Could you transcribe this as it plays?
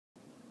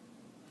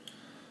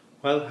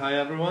Well, hi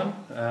everyone.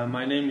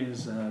 My name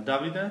is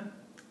Davide.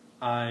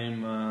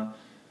 I'm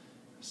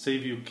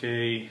Save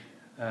UK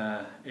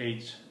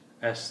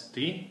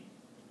HST,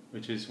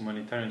 which is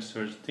Humanitarian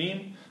Surge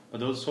Team,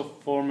 but also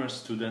former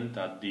student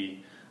at the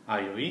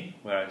IOE,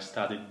 where I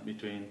studied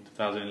between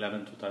 2011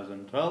 and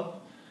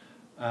 2012.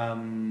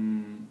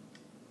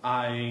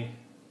 I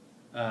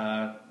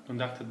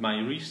conducted my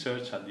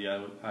research at the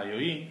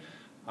IOE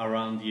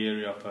around the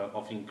area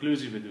of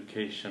inclusive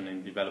education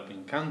in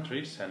developing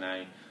countries, and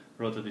I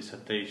wrote a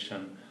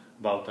dissertation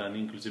about an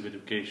inclusive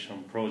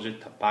education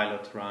project, a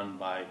pilot run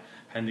by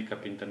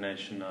Handicap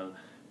International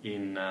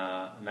in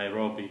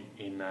Nairobi,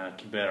 in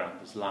Kibera,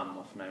 the slum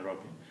of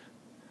Nairobi.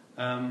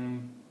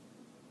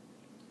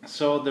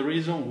 So the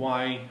reason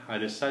why I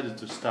decided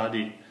to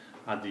study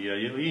at the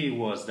IOE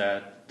was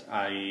that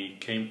I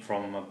came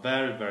from a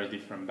very, very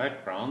different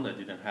background. I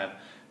didn't have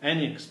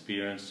any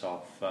experience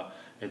of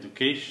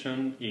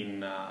education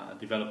in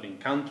developing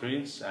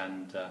countries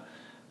and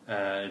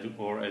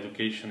or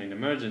education in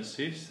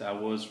emergencies. I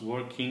was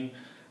working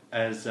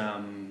as a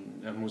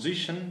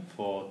musician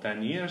for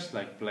 10 years,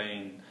 like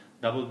playing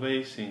double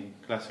bass in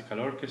classical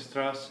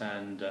orchestras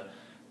and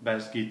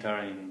bass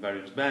guitar in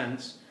various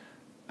bands.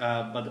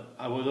 But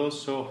I was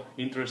also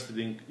interested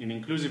in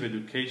inclusive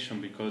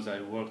education because I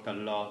worked a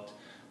lot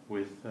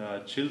with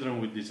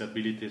children with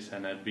disabilities,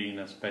 and I've been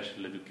a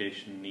special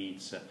education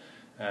needs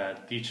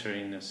teacher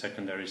in a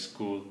secondary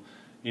school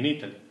in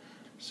Italy.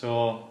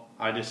 So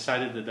I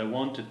decided that I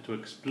wanted to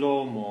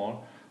explore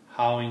more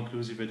how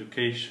inclusive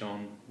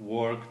education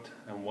worked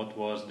and what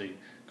was the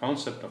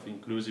concept of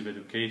inclusive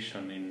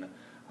education in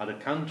other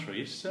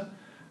countries.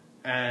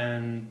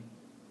 And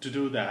to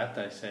do that,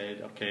 I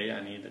said, okay,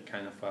 I need a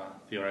kind of a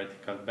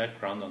theoretical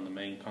background on the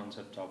main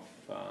concept of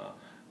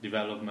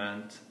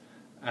development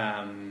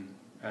and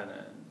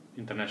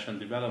international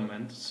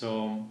development.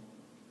 So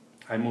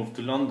I moved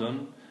to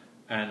London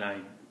and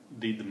I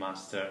did the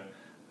master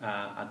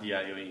at the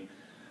IOE.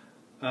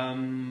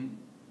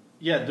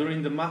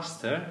 During the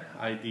master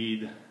I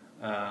did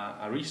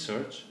a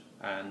research,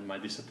 and my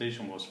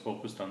dissertation was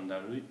focused on the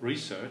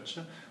research,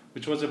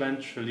 which was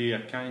eventually a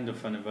kind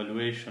of an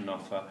evaluation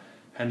of a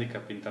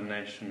Handicap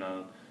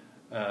International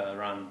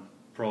run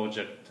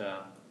project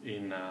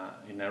in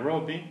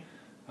Nairobi,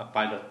 a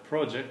pilot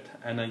project,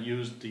 and I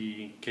used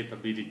the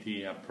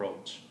capability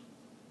approach.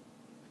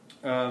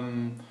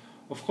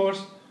 Of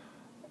course,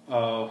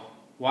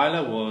 while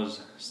I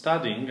was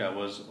studying, I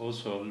was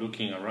also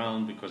looking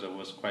around because I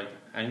was quite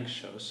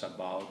anxious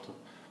about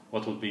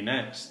what would be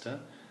next.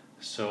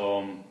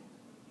 So,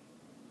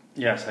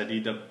 yes,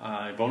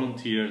 I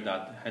volunteered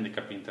at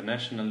Handicap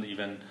International,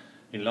 even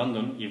in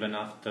London, even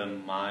after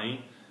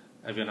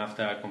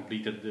I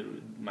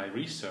completed my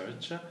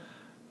research.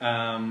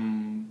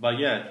 But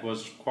yeah, it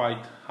was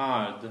quite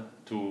hard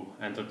to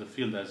enter the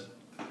field, as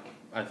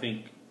I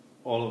think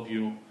all of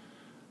you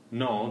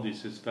know.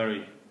 This is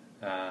very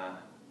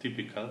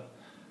typical.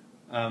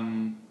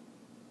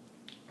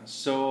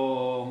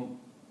 So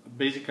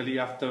basically,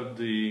 after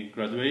the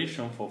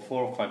graduation, for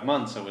 4 or 5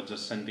 months, I was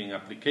just sending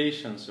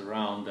applications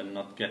around and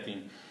not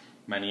getting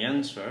many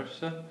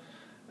answers,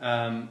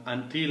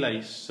 until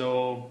I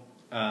saw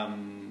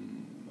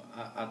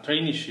a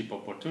traineeship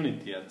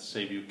opportunity at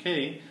Save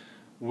UK,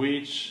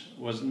 which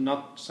was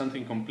not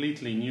something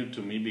completely new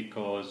to me,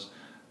 because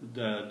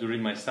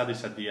during my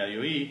studies at the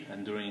IOE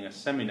and during a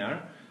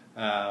seminar,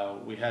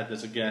 we had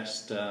as a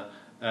guest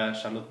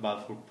Charlotte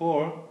Balfour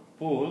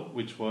Poole,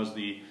 which was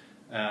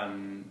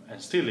and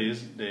still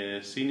is the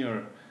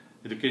senior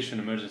education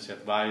emergency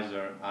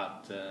advisor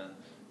at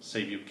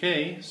Save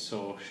UK.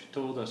 So she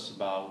told us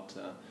about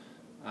the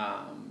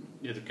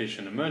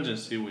education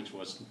emergency, which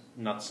was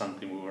not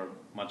something we were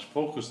much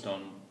focused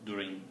on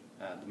during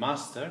the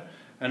master,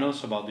 and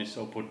also about this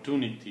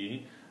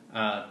opportunity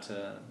at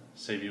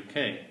Save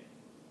UK.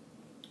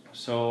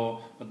 So,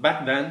 but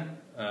back then,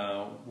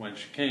 when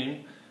she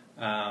came,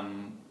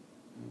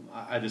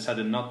 I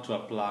decided not to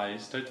apply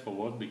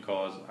straightforward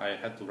because I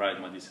had to write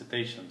my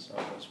dissertation, so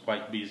I was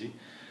quite busy.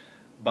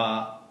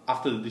 But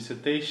after the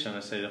dissertation,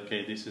 I said,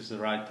 okay, this is the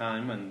right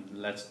time and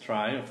let's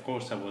try. Of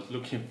course, I was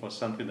looking for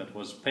something that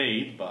was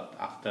paid, but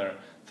after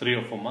 3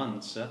 or 4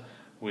 months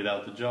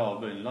without a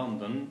job in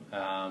London,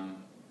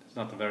 it's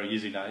not a very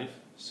easy life.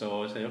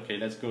 So I said, okay,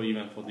 let's go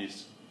even for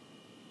this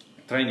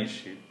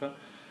traineeship.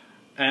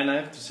 And I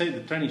have to say the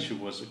traineeship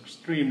was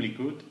extremely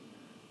good.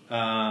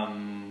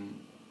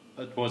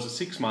 It was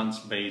 6 months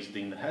based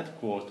in the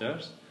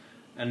headquarters,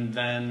 and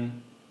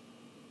then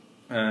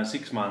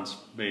 6 months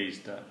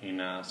based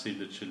in Save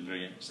the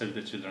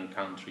Children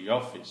country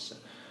office.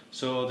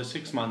 So the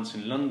 6 months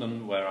in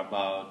London were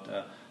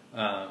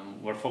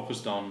were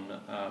focused on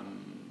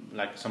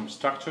like some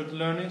structured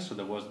learning, so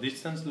there was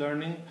distance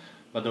learning,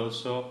 but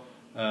also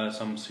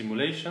some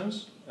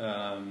simulations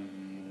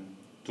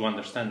to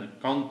understand the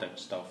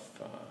context of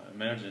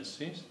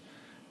emergencies.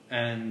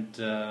 And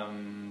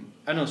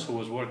also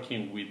was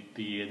working with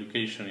the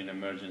education in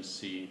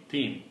emergency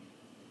team.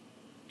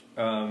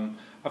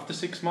 After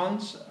 6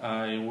 months,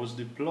 I was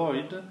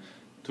deployed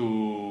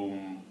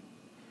to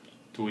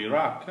to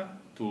Iraq,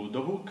 to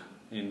Dohuk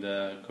in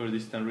the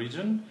Kurdistan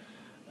region,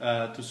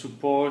 to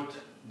support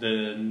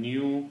the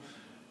new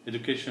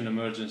education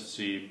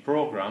emergency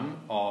program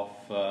of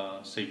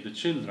Save the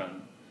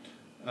Children.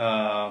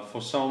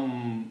 For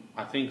some,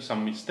 I think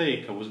some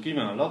mistake, I was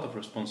given a lot of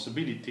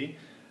responsibility,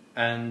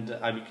 and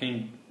I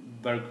became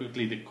very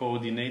quickly the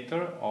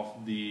coordinator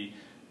of the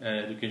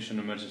education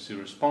emergency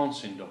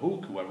response in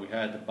Dohuk, where we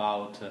had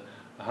about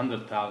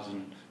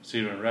 100,000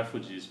 Syrian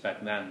refugees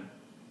back then.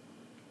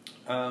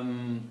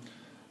 And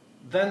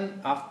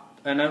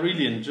I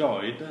really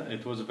enjoyed.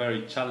 It was a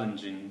very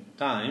challenging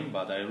time,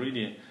 but I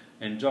really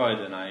enjoyed,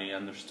 and I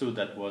understood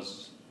that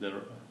was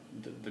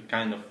the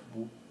kind of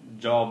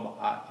job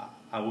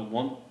I would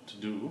want to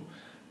do.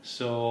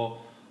 So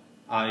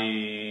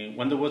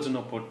when there was an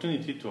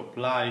opportunity to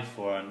apply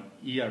for an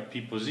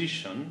ERP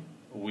position,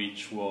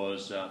 which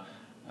was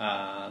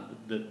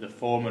the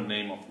former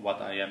name of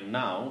what I am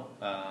now,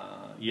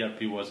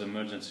 ERP was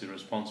Emergency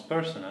Response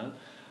Personnel,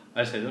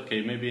 I said,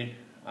 okay, maybe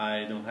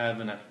I don't have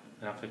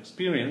enough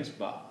experience,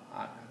 but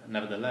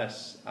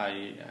nevertheless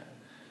I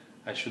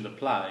should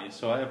apply.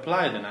 So I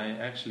applied, and I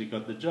actually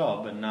got the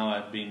job, and now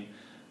I've been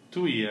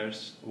 2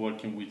 years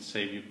working with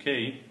Save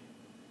UK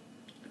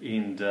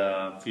in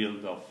the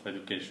field of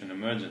education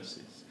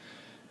emergencies.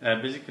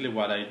 Basically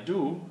what I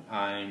do,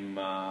 I'm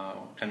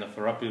kind of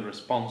a rapid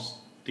response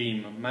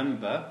team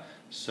member,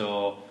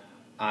 so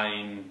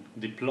I'm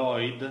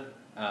deployed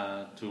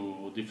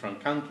to different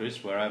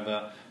countries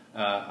wherever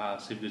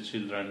Save the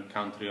Children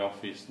country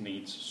office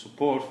needs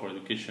support for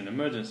education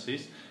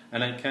emergencies,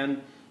 and I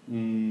can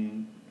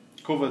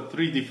cover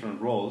 3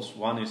 different roles.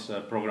 One is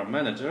a program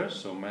manager,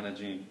 so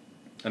managing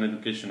an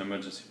education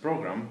emergency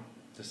program.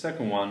 The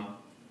second one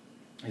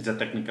is a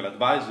technical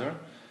advisor,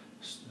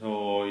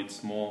 so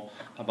it's more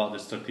about the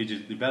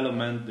strategic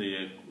development,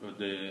 the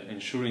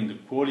ensuring the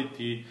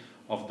quality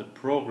of the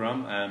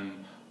program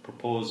and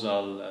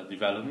proposal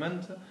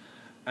development.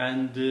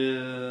 And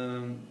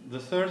the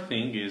third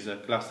thing is a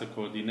cluster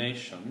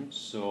coordination,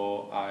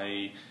 so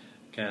I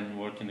can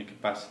work in the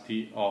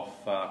capacity of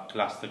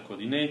cluster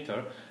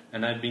coordinator,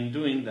 and I've been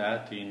doing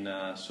that in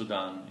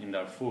Sudan, in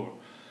Darfur.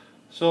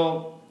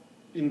 So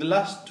in the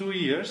last 2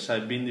 years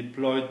I've been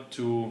deployed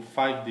to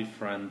 5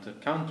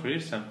 different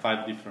countries and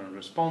 5 different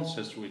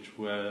responses, which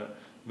were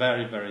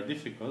very, very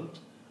difficult,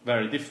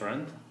 very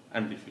different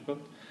and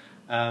difficult.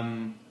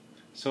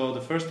 So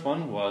the first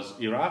one was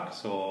Iraq,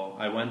 so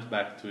I went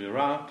back to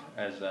Iraq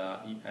as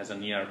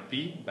an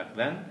ERP back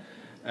then,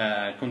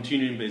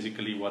 continuing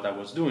basically what I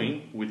was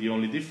doing, with the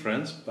only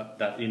difference but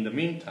that in the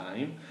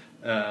meantime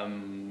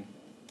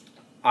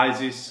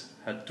ISIS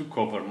had took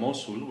over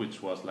Mosul,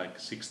 which was like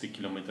 60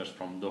 kilometers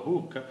from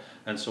Dohuk,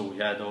 and so we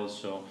had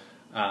also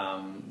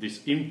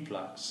this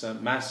influx,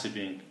 massive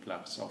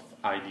influx of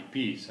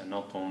IDPs and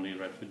not only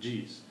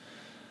refugees.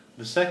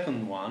 The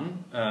second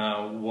one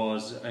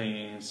was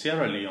in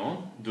Sierra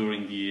Leone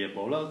during the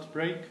Ebola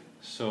outbreak,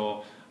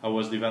 so I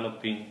was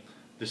developing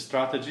the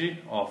strategy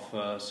of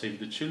Save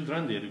the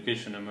Children, the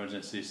education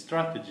emergency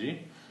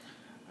strategy,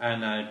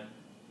 and I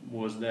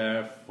was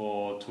there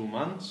for 2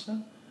 months.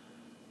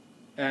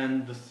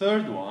 And the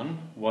third one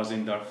was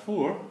in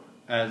Darfur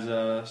as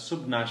a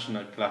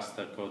subnational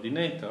cluster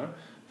coordinator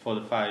for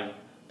the 5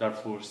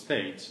 Darfur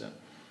states.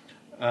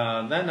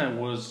 Then I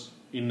was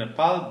in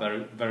Nepal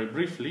very, very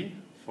briefly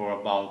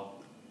for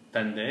about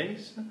 10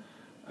 days,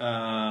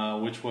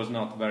 which was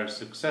not very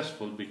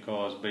successful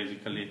because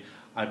basically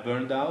I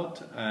burned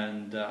out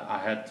and I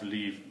had to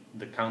leave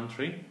the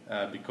country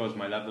because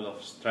my level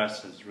of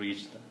stress has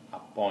reached a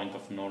point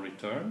of no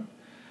return.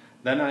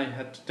 Then I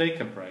had to take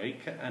a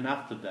break, and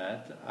after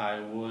that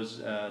I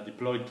was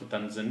deployed to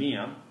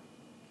Tanzania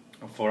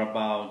for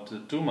about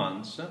 2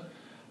 months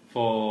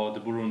for the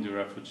Burundi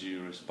refugee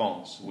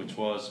response, which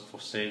was,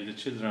 for Save the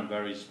Children, a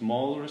very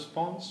small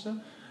response,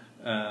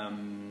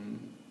 and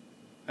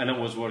I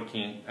was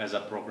working as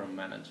a program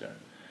manager.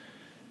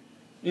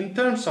 In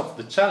terms of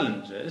the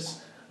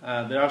challenges,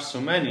 there are so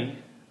many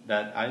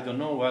that I don't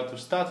know where to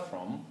start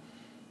from,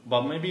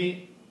 but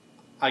maybe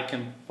I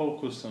can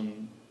focus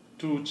on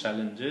 2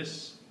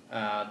 challenges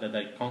that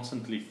I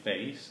constantly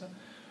face.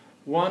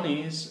 One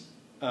is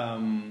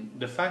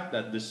the fact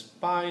that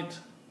despite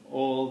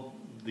all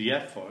the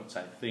efforts,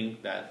 I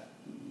think that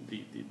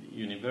the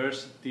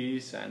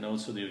universities and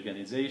also the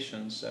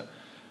organizations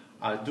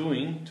are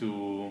doing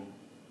to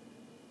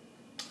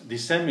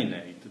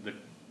disseminate the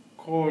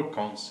core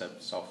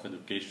concepts of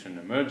education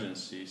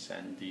emergencies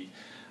and the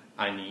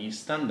INEE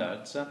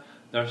standards,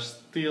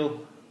 there's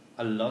still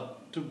a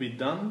lot to be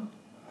done,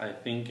 I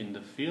think, in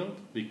the field,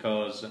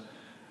 because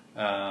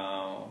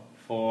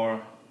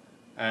for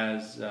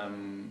as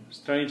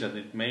strange as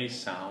it may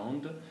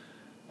sound,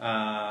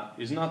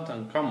 it's not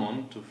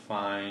uncommon to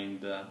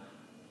find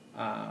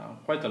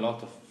quite a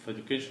lot of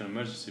education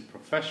emergency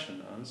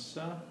professionals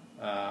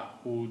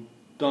who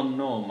don't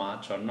know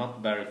much or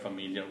not very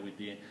familiar with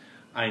the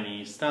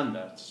INEE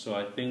standards. So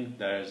I think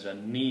there's a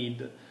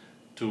need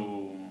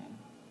to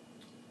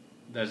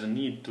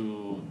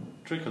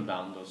trickle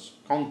down those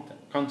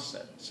content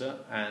concepts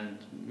and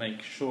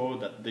make sure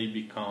that they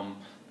become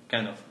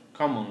kind of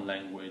common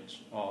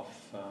language of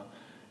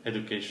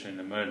education in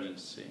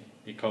emergency.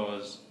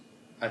 Because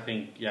I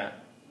think, yeah,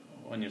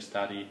 when you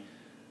study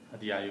at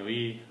the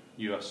IOE,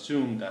 you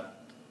assume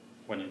that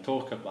when you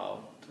talk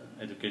about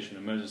education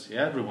emergency,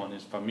 everyone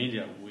is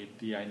familiar with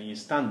the INEE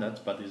standards,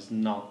 but it's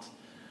not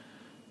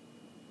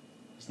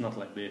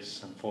like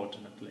this,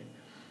 unfortunately.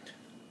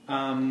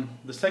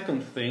 The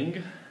second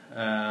thing,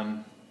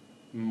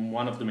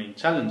 one of the main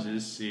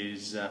challenges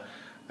is,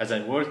 as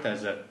I worked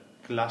as a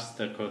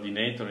cluster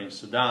coordinator in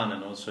Sudan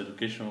and also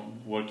education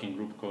working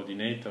group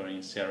coordinator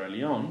in Sierra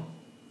Leone,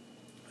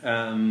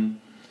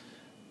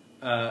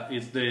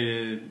 is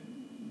the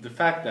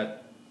fact that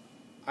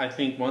I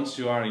think once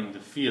you are in the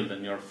field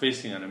and you're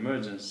facing an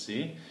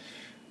emergency,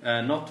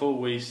 not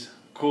always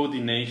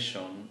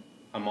coordination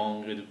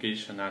among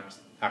education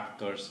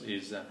actors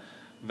is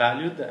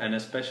valued, and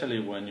especially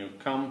when you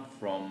come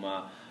from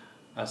a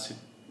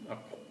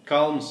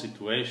calm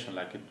situation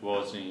like it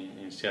was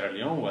in Sierra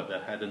Leone, where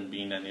there hadn't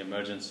been any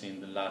emergency in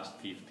the last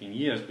 15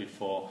 years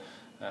before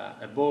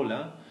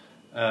Ebola.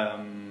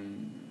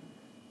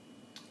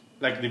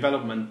 Like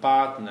development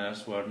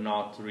partners were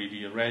not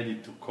really ready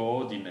to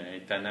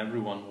coordinate, and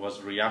everyone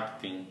was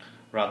reacting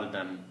rather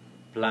than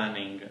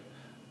planning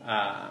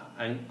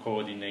and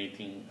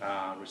coordinating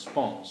a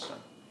response.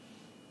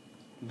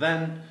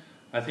 Then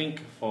I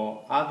think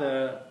for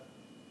other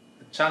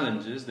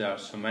challenges, there are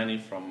so many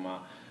from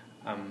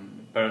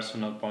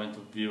personal point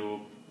of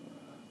view,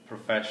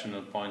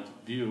 professional point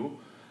of view,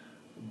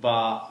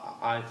 but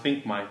I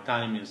think my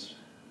time is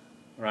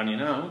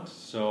running out.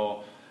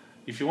 So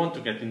if you want to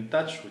get in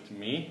touch with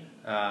me,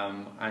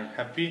 I'm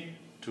happy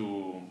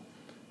to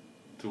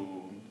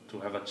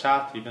have a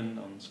chat even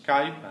on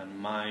Skype, and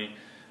my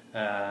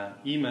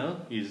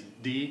email is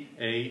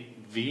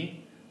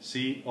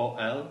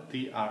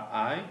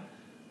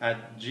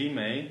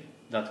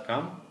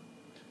davcoltri@gmail.com.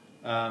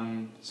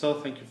 So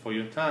thank you for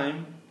your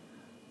time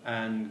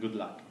and good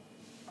luck.